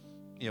plant.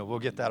 We'll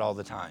get that all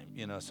the time.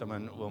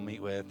 Someone we'll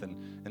meet with,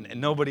 and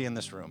nobody in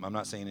this room, I'm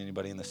not saying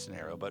anybody in this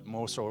scenario, but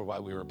more so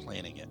while we were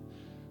planning it.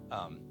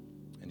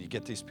 And you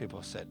get these people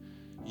who said,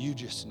 you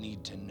just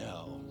need to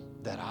know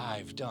that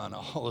I've done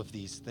all of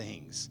these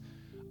things.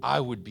 I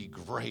would be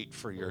great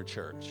for your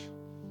church.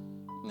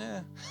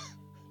 Nah.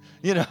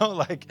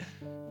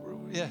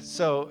 Yeah,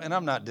 so, and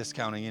I'm not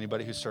discounting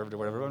anybody who served or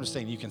whatever, but I'm just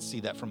saying you can see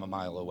that from a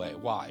mile away.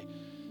 Why?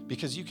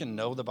 Because you can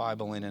know the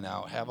Bible in and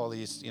out, have all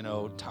these,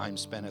 time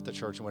spent at the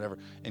church and whatever,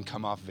 and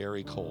come off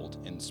very cold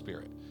in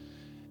spirit.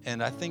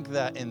 And I think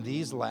that in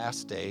these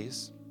last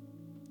days,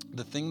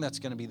 the thing that's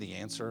going to be the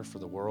answer for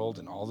the world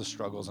and all the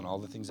struggles and all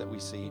the things that we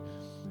see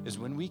is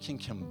when we can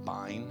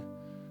combine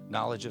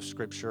knowledge of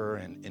Scripture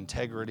and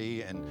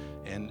integrity and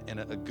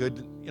a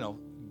good,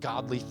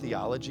 godly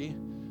theology,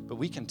 but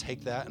we can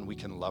take that and we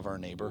can love our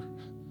neighbor.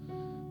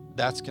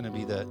 That's going to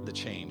be the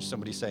change.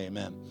 Somebody say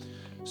amen.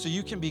 So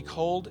you can be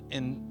cold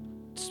in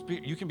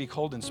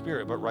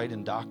spirit, but right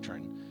in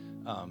doctrine.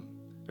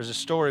 There's a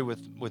story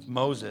with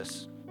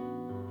Moses,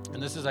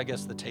 and this is, I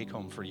guess, the take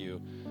home for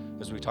you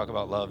as we talk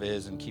about love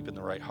is and keeping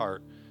the right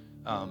heart.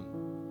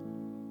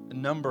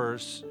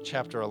 Numbers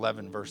chapter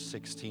 11, verse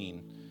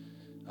 16,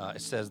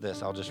 it says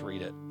this. I'll just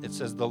read it. It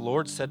says, the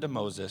Lord said to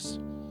Moses,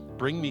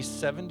 bring me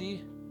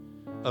 70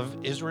 of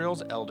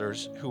Israel's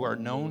elders who are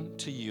known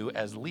to you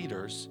as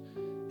leaders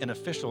and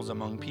officials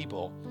among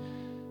people.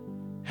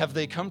 Have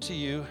them come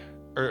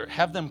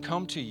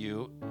to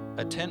you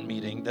a tent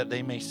meeting that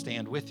they may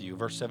stand with you.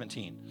 Verse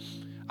 17.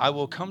 I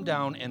will come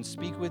down and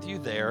speak with you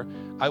there.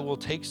 I will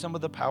take some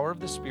of the power of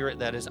the Spirit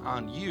that is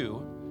on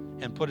you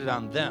and put it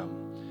on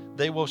them.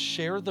 They will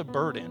share the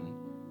burden.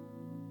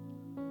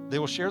 They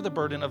will share the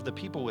burden of the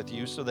people with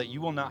you so that you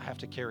will not have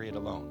to carry it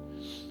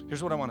alone.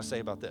 Here's what I want to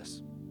say about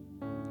this.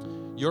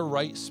 Your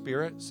right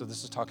spirit, so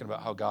this is talking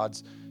about how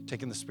God's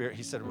taken the Spirit.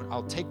 He said,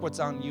 I'll take what's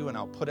on you and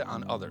I'll put it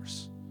on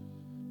others.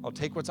 I'll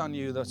take what's on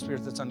you, the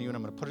Spirit that's on you, and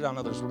I'm going to put it on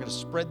others. We're going to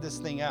spread this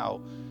thing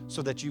out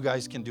so that you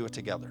guys can do it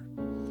together.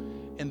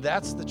 And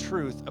that's the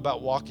truth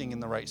about walking in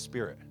the right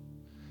spirit.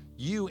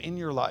 You in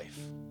your life,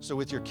 so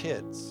with your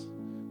kids,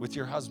 with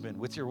your husband,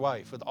 with your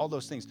wife, with all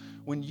those things,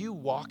 when you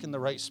walk in the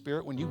right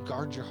spirit, when you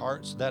guard your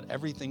heart so that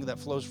everything that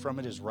flows from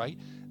it is right,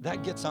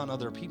 that gets on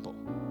other people.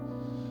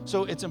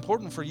 So it's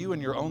important for you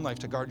in your own life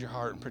to guard your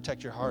heart and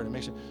protect your heart and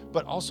make sure,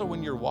 but also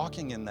when you're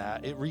walking in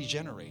that, it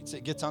regenerates.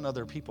 It gets on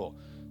other people.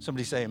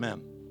 Somebody say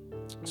amen.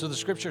 So the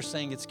scripture is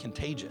saying it's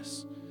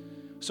contagious.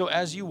 So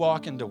as you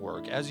walk into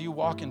work, as you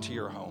walk into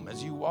your home,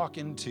 as you walk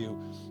into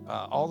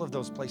all of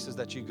those places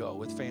that you go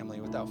with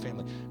family, without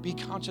family, be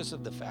conscious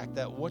of the fact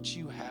that what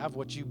you have,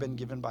 what you've been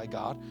given by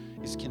God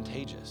is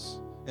contagious.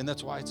 And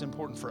that's why it's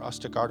important for us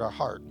to guard our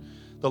heart.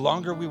 The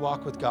longer we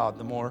walk with God,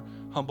 the more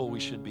humble we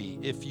should be.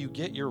 If you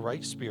get your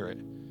right spirit,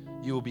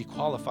 you will be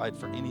qualified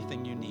for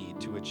anything you need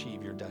to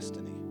achieve your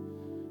destiny.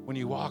 When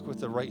you walk with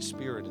the right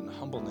spirit and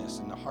humbleness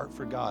and the heart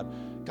for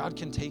God, God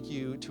can take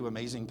you to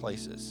amazing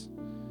places.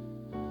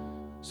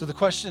 So the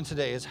question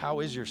today is, how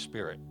is your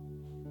spirit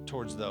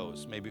towards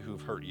those maybe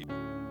who've hurt you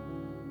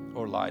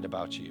or lied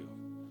about you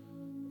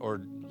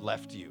or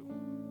left you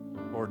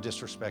or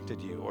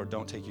disrespected you or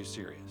don't take you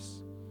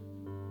serious?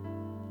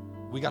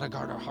 We got to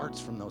guard our hearts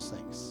from those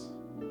things.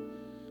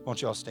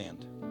 Won't you all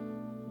stand?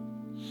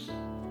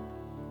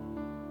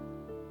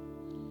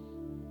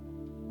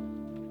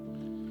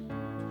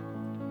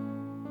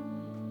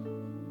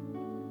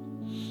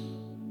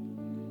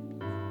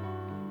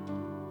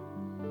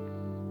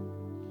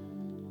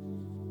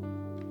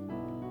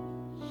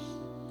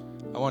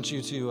 I want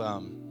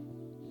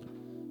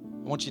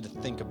you to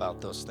think about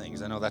those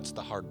things. I know that's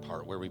the hard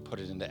part where we put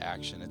it into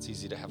action. It's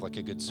easy to have like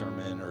a good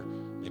sermon, or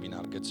maybe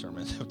not a good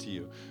sermon, up to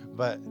you.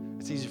 But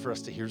it's easy for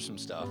us to hear some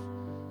stuff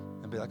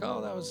and be like,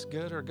 oh, that was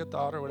good, or a good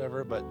thought, or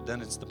whatever. But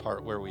then it's the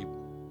part where we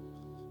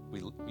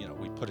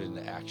put it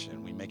into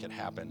action. We make it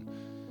happen.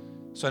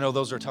 So I know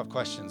those are tough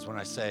questions when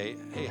I say,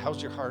 hey,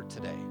 how's your heart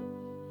today?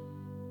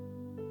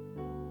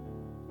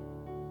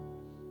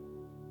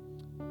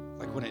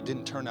 Like when it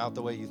didn't turn out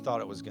the way you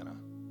thought it was gonna.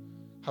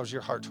 How's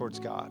your heart towards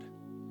God?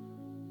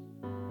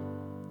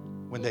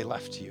 When they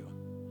left you.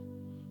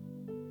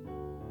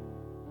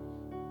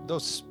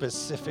 Those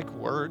specific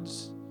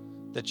words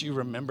that you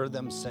remember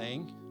them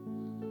saying,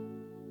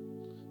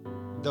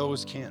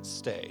 those can't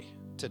stay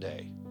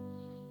today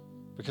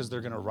because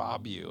they're going to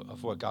rob you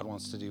of what God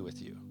wants to do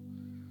with you.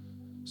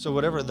 So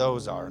whatever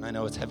those are, and I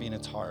know it's heavy and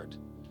it's hard,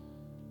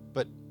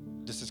 but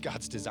this is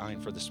God's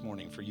design for this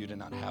morning, for you to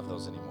not have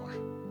those anymore.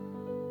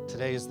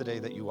 Today is the day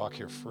that you walk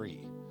here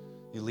free.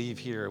 You leave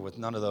here with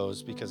none of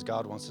those because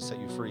God wants to set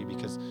you free,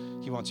 because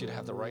he wants you to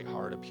have the right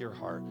heart, a pure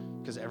heart,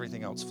 because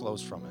everything else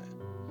flows from it.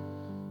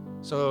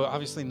 So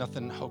obviously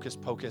nothing hocus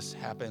pocus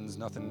happens,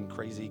 nothing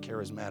crazy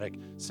charismatic,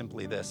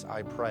 simply this: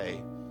 I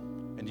pray,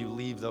 and you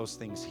leave those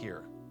things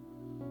here.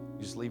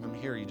 You just leave them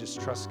here. You just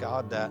trust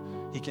God that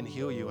he can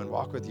heal you and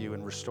walk with you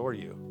and restore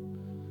you.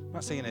 I'm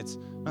not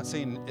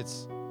saying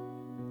it's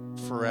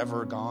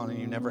forever gone and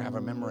you never have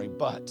a memory,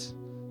 but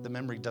the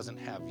memory doesn't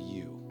have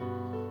you.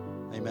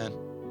 Amen.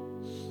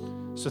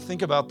 So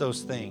think about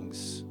those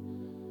things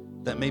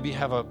that maybe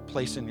have a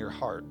place in your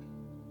heart.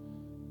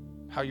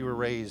 How you were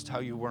raised, how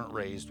you weren't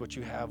raised, what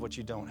you have, what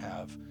you don't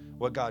have,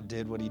 what God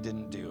did, what he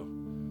didn't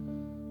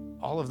do.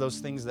 All of those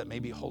things that may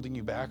be holding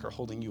you back or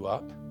holding you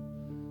up.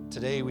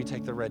 Today we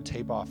take the red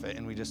tape off it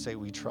and we just say,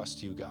 we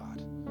trust you,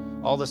 God.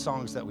 All the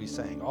songs that we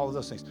sang, all of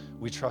those things,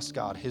 we trust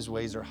God. His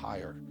ways are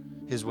higher.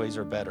 His ways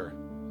are better.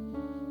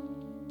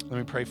 Let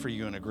me pray for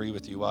you and agree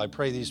with you. While I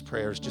pray these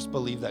prayers, just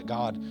believe that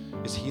God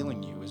is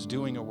healing you, is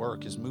doing a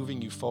work, is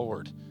moving you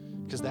forward,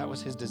 because that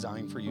was his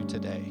design for you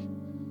today.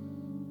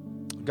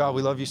 God,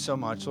 we love you so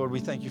much. Lord,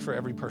 we thank you for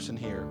every person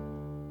here.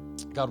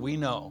 God, we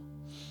know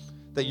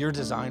that your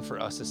design for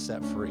us is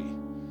set free.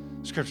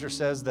 Scripture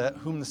says that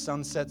whom the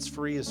Son sets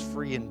free is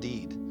free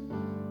indeed.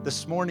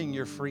 This morning,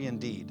 you're free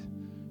indeed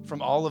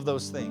from all of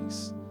those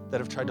things that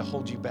have tried to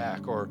hold you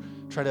back or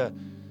try to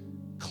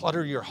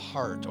clutter your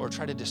heart or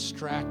try to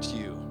distract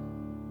you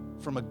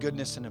from a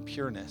goodness and a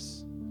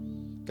pureness.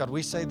 God,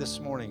 we say this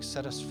morning,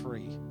 set us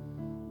free.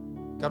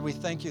 God, we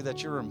thank you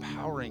that you're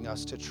empowering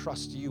us to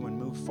trust you and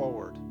move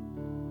forward.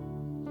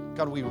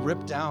 God, we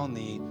rip down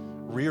the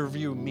rear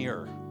view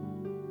mirror.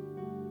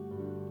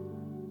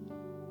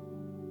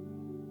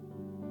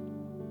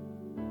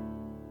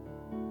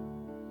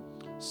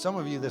 Some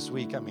of you this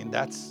week,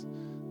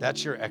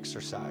 that's your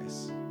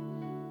exercise.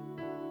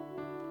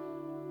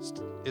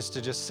 Is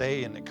to just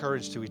say and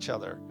encourage to each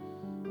other,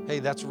 hey,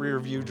 that's rear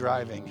view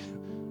driving.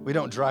 We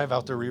don't drive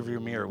out the rear view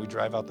mirror, we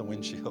drive out the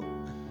windshield.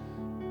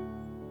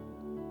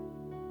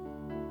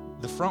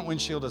 The front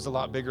windshield is a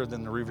lot bigger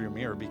than the rear view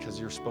mirror because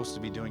you're supposed to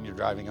be doing your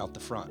driving out the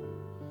front.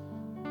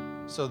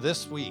 So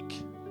this week,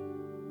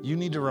 you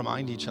need to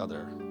remind each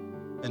other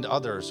and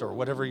others, or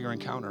whatever you're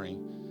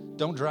encountering,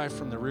 don't drive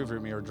from the rear view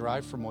mirror,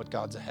 drive from what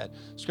God's ahead.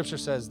 Scripture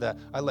says that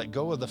I let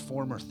go of the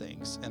former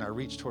things and I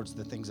reach towards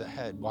the things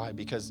ahead. Why?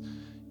 Because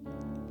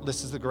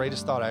this is the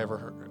greatest thought I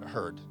ever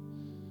heard.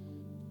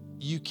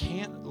 You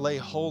can't lay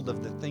hold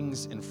of the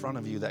things in front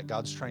of you that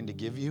God's trying to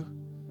give you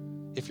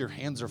if your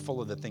hands are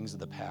full of the things of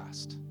the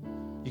past.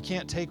 You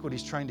can't take what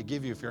he's trying to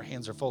give you if your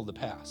hands are full of the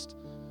past.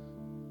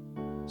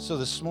 So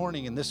this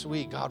morning and this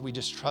week, God, we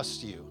just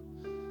trust you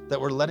that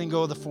we're letting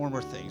go of the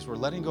former things. We're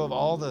letting go of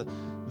all the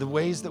the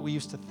ways that we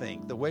used to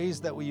think, the ways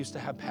that we used to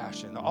have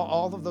passion,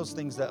 all of those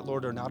things that,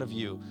 Lord, are not of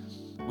you,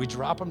 we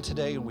drop them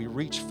today and we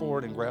reach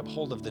forward and grab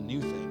hold of the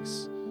new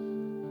things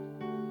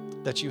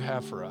that you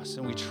have for us,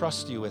 and we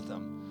trust you with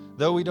them.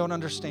 Though we don't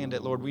understand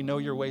it, Lord, we know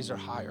your ways are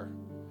higher.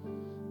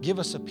 Give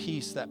us a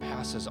peace that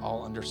passes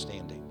all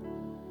understanding.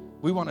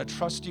 We want to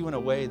trust you in a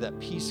way that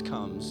peace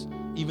comes,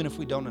 even if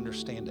we don't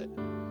understand it.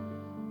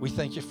 We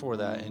thank you for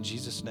that. In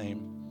Jesus'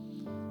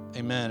 name,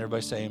 amen.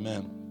 Everybody say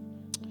amen.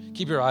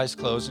 Keep your eyes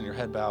closed and your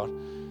head bowed.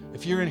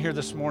 If you're in here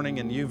this morning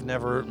and you've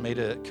never made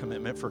a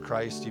commitment for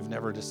Christ, you've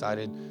never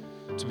decided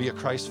to be a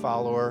Christ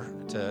follower,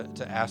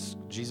 to ask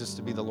Jesus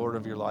to be the Lord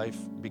of your life,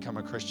 become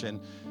a Christian,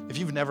 if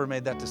you've never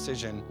made that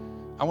decision,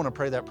 I want to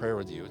pray that prayer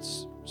with you.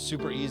 It's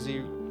super easy.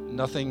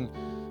 Nothing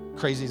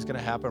crazy is going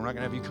to happen. We're not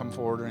going to have you come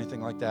forward or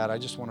anything like that. I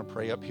just want to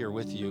pray up here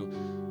with you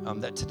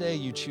that today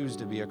you choose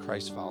to be a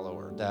Christ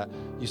follower, that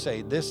you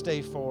say, this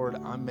day forward,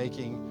 I'm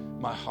making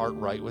my heart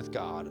right with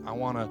God. I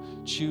want to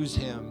choose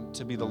him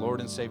to be the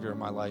Lord and Savior of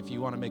my life. You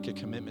want to make a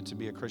commitment to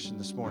be a Christian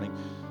this morning.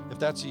 If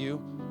that's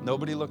you,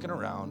 nobody looking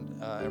around,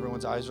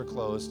 everyone's eyes are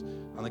closed.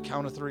 On the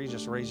count of 3,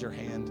 just raise your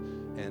hand,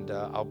 and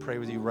I'll pray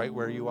with you right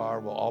where you are.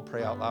 We'll all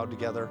pray out loud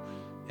together,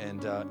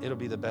 and it'll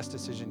be the best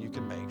decision you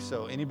can make.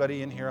 So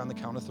anybody in here on the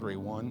count of 3,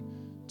 1,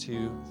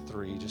 2,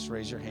 3, just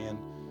raise your hand,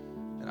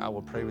 and I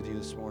will pray with you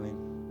this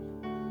morning.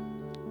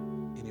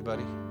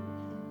 Anybody?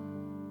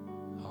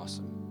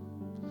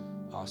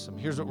 Awesome.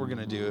 Here's what we're going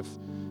to do.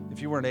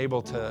 If you weren't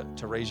able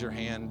to raise your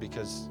hand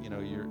because,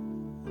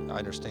 I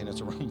understand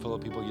it's a room full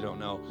of people you don't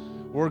know,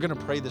 we're going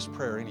to pray this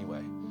prayer anyway.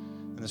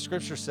 And the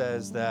scripture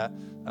says that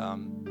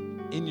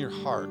in your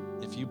heart,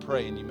 if you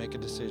pray and you make a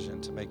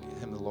decision to make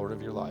him the Lord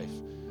of your life,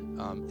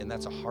 and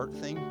that's a heart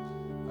thing,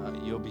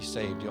 you'll be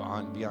saved.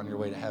 You'll be on your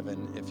way to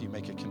heaven if you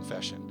make a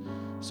confession.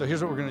 So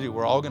here's what we're going to do.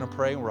 We're all going to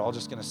pray, and we're all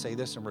just going to say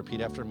this and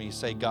repeat after me.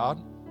 Say, God,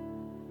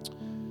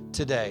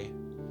 today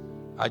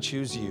I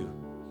choose you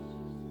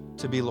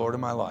to be Lord of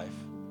my life.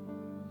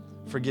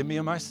 Forgive me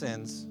of my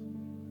sins.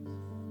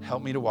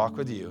 Help me to walk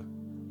with you.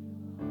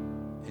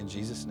 In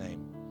Jesus'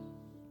 name.